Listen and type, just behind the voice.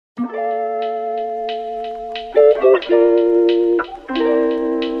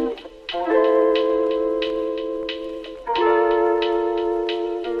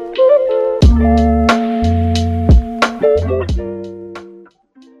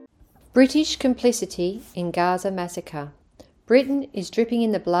British complicity in Gaza massacre. Britain is dripping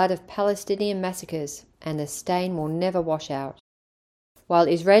in the blood of Palestinian massacres, and the stain will never wash out. While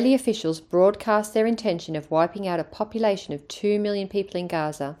Israeli officials broadcast their intention of wiping out a population of 2 million people in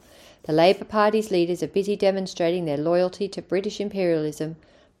Gaza, the Labour Party's leaders are busy demonstrating their loyalty to British imperialism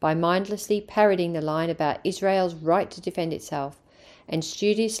by mindlessly parodying the line about Israel's right to defend itself and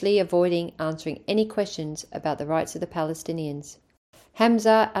studiously avoiding answering any questions about the rights of the Palestinians.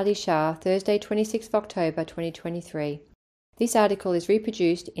 Hamza Ali Shah, Thursday, 26 October 2023. This article is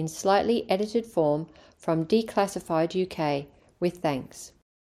reproduced in slightly edited form from Declassified UK, with thanks.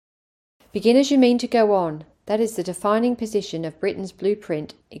 Begin as you mean to go on. That is the defining position of Britain's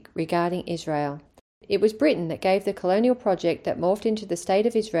blueprint regarding Israel. It was Britain that gave the colonial project that morphed into the State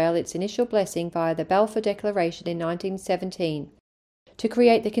of Israel its initial blessing via the Balfour Declaration in 1917, to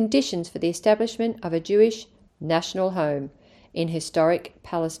create the conditions for the establishment of a Jewish national home in historic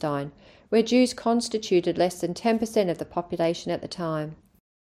Palestine, where Jews constituted less than 10% of the population at the time.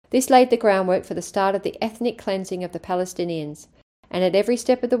 This laid the groundwork for the start of the ethnic cleansing of the Palestinians, and at every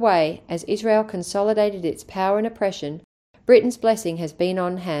step of the way, as Israel consolidated its power and oppression, Britain's blessing has been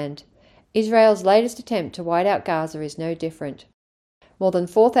on hand. Israel's latest attempt to white out Gaza is no different. More than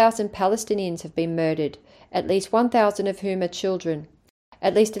 4,000 Palestinians have been murdered, at least 1,000 of whom are children.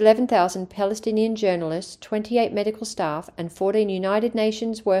 At least 11,000 Palestinian journalists, 28 medical staff, and 14 United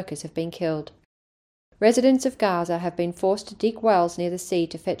Nations workers have been killed. Residents of Gaza have been forced to dig wells near the sea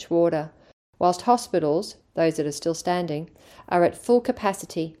to fetch water, whilst hospitals, those that are still standing, are at full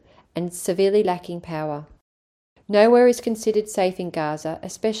capacity and severely lacking power. Nowhere is considered safe in Gaza,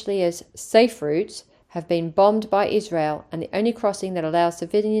 especially as safe routes have been bombed by Israel, and the only crossing that allows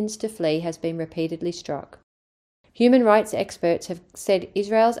civilians to flee has been repeatedly struck. Human rights experts have said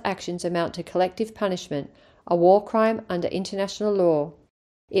Israel's actions amount to collective punishment, a war crime under international law.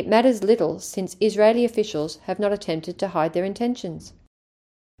 It matters little since Israeli officials have not attempted to hide their intentions.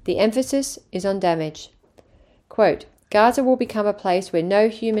 The emphasis is on damage. Quote, Gaza will become a place where no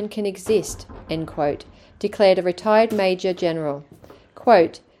human can exist, end quote, declared a retired Major General.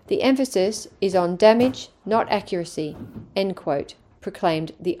 Quote, the emphasis is on damage, not accuracy, end quote,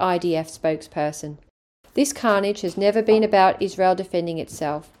 proclaimed the IDF spokesperson. This carnage has never been about Israel defending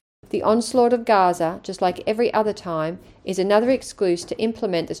itself. The onslaught of Gaza, just like every other time, is another excuse to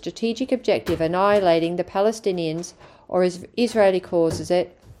implement the strategic objective of annihilating the Palestinians, or as Israeli calls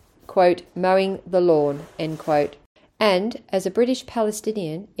it, quote, mowing the lawn, end quote. And, as a British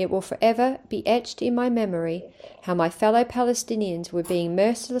Palestinian, it will forever be etched in my memory how my fellow Palestinians were being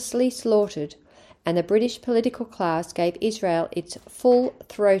mercilessly slaughtered, and the British political class gave Israel its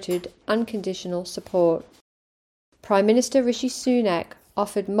full-throated, unconditional support. Prime Minister Rishi Sunak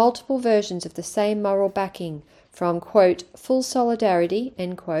offered multiple versions of the same moral backing, from, quote, full solidarity,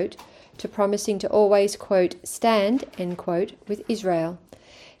 end quote, to promising to always, quote, stand, end quote, with Israel.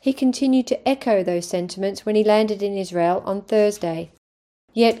 He continued to echo those sentiments when he landed in Israel on Thursday,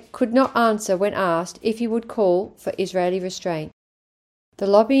 yet could not answer when asked if he would call for Israeli restraint. The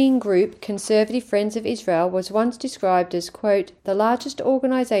lobbying group Conservative Friends of Israel was once described as, quote, the largest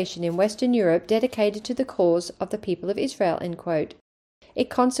organisation in Western Europe dedicated to the cause of the people of Israel, end quote. It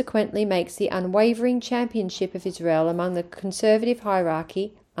consequently makes the unwavering championship of Israel among the conservative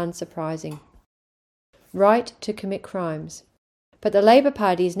hierarchy unsurprising. Right to commit crimes. But the Labour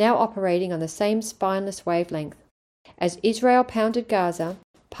Party is now operating on the same spineless wavelength. As Israel pounded Gaza,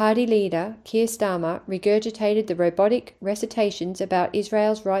 party leader Keir Starmer regurgitated the robotic recitations about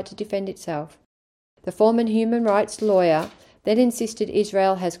Israel's right to defend itself. The former human rights lawyer then insisted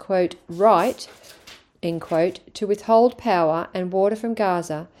Israel has, quote, right, end quote, to withhold power and water from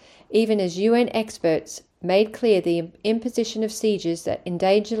Gaza, even as UN experts made clear the imposition of sieges that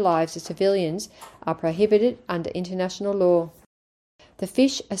endanger lives of civilians are prohibited under international law. The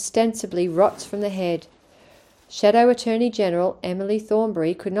fish ostensibly rots from the head. Shadow Attorney General Emily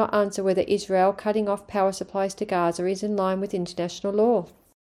Thornberry could not answer whether Israel cutting off power supplies to Gaza is in line with international law.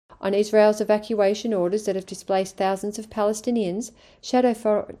 On Israel's evacuation orders that have displaced thousands of Palestinians, Shadow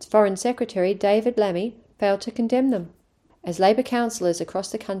Foreign Secretary David Lammy failed to condemn them. As Labour councillors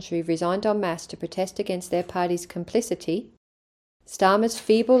across the country resigned en masse to protest against their party's complicity, Starmer's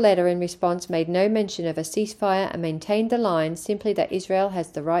feeble letter in response made no mention of a ceasefire and maintained the line simply that Israel has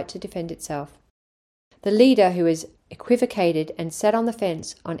the right to defend itself. The leader who has equivocated and sat on the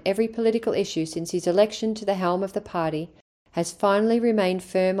fence on every political issue since his election to the helm of the party has finally remained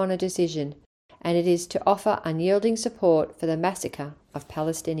firm on a decision, and it is to offer unyielding support for the massacre of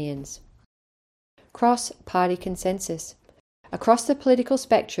Palestinians. Cross-party consensus. Across the political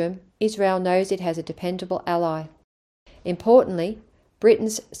spectrum, Israel knows it has a dependable ally. Importantly,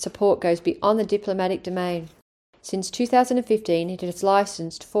 Britain's support goes beyond the diplomatic domain. Since 2015, it has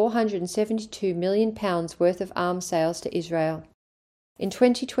licensed £472 million worth of arms sales to Israel. In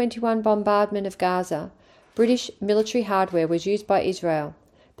 2021 bombardment of Gaza, British military hardware was used by Israel.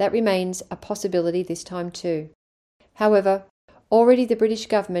 That remains a possibility this time too. However, already the British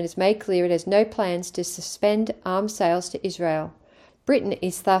government has made clear it has no plans to suspend arms sales to Israel. Britain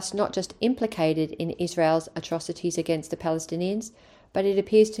is thus not just implicated in Israel's atrocities against the Palestinians, but it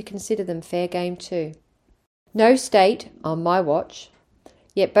appears to consider them fair game too. No state on my watch,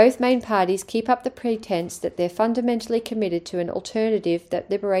 yet both main parties keep up the pretense that they're fundamentally committed to an alternative that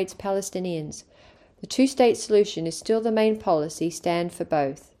liberates Palestinians. The two-state solution is still the main policy stand for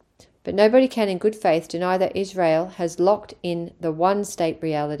both. But nobody can in good faith deny that Israel has locked in the one-state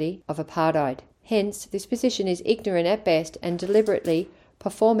reality of apartheid. Hence, this position is ignorant at best and deliberately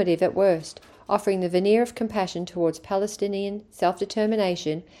performative at worst, offering the veneer of compassion towards Palestinian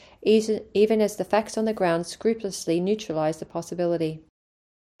self-determination, even as the facts on the ground scrupulously neutralize the possibility.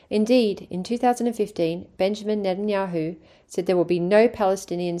 Indeed, in 2015, Benjamin Netanyahu said there will be no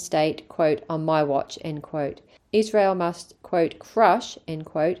Palestinian state, quote, on my watch, end quote. Israel must, quote, crush, end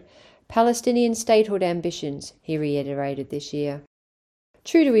quote, Palestinian statehood ambitions, he reiterated this year.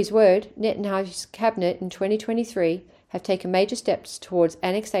 True to his word, Netanyahu's cabinet in 2023 have taken major steps towards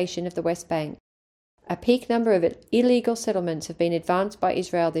annexation of the West Bank. A peak number of illegal settlements have been advanced by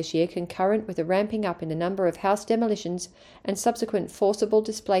Israel this year, concurrent with a ramping up in the number of house demolitions and subsequent forcible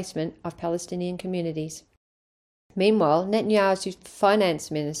displacement of Palestinian communities. Meanwhile, Netanyahu's finance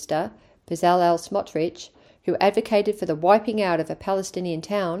minister, Bezalel Smotrich, who advocated for the wiping out of a Palestinian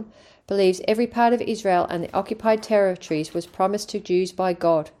town, believes every part of Israel and the occupied territories was promised to Jews by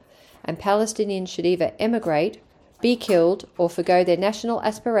God, and Palestinians should either emigrate, be killed, or forgo their national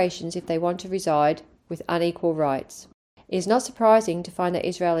aspirations if they want to reside with unequal rights. It is not surprising to find that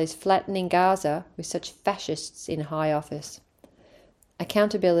Israel is flattening Gaza with such fascists in high office.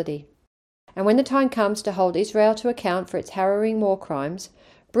 Accountability. And when the time comes to hold Israel to account for its harrowing war crimes,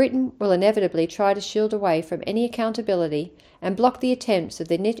 Britain will inevitably try to shield away from any accountability and block the attempts of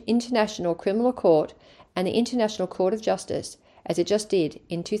the International Criminal Court and the International Court of Justice, as it just did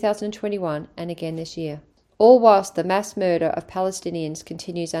in 2021 and again this year. All whilst the mass murder of Palestinians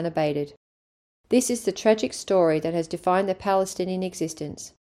continues unabated. This is the tragic story that has defined the Palestinian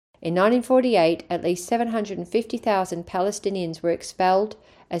existence. In 1948, at least 750,000 Palestinians were expelled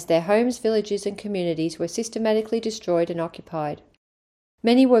as their homes, villages and communities were systematically destroyed and occupied.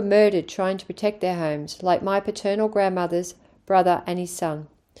 Many were murdered trying to protect their homes, like my paternal grandmother's brother and his son.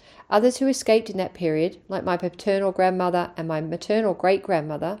 Others who escaped in that period, like my paternal grandmother and my maternal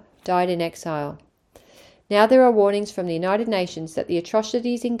great-grandmother, died in exile. Now there are warnings from the United Nations that the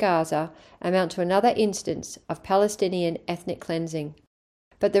atrocities in Gaza amount to another instance of Palestinian ethnic cleansing.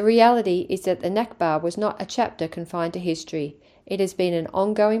 But the reality is that the Nakba was not a chapter confined to history. It has been an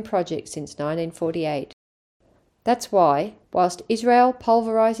ongoing project since 1948. That's why, whilst Israel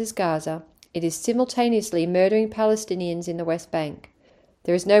pulverizes Gaza, it is simultaneously murdering Palestinians in the West Bank.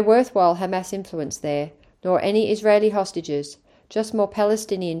 There is no worthwhile Hamas influence there, nor any Israeli hostages, just more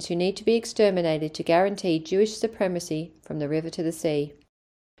Palestinians who need to be exterminated to guarantee Jewish supremacy from the river to the sea.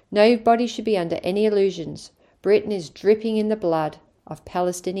 Nobody should be under any illusions. Britain is dripping in the blood of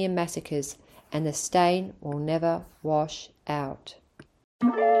Palestinian massacres, and the stain will never wash out.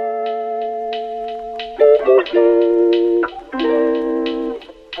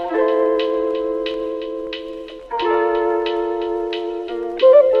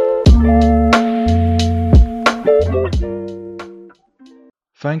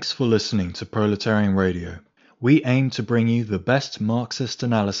 Thanks for listening to Proletarian Radio. We aim to bring you the best Marxist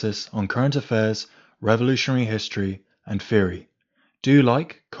analysis on current affairs, revolutionary history, and theory. Do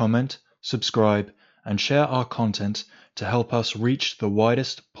like, comment, subscribe, and share our content to help us reach the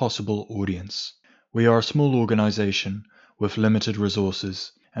widest possible audience. We are a small organization with limited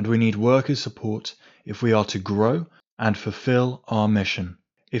resources, and we need workers' support if we are to grow and fulfill our mission.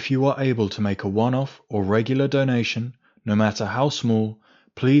 If you are able to make a one-off or regular donation, no matter how small,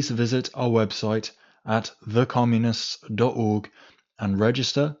 please visit our website at thecommunists.org and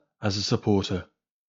register as a supporter.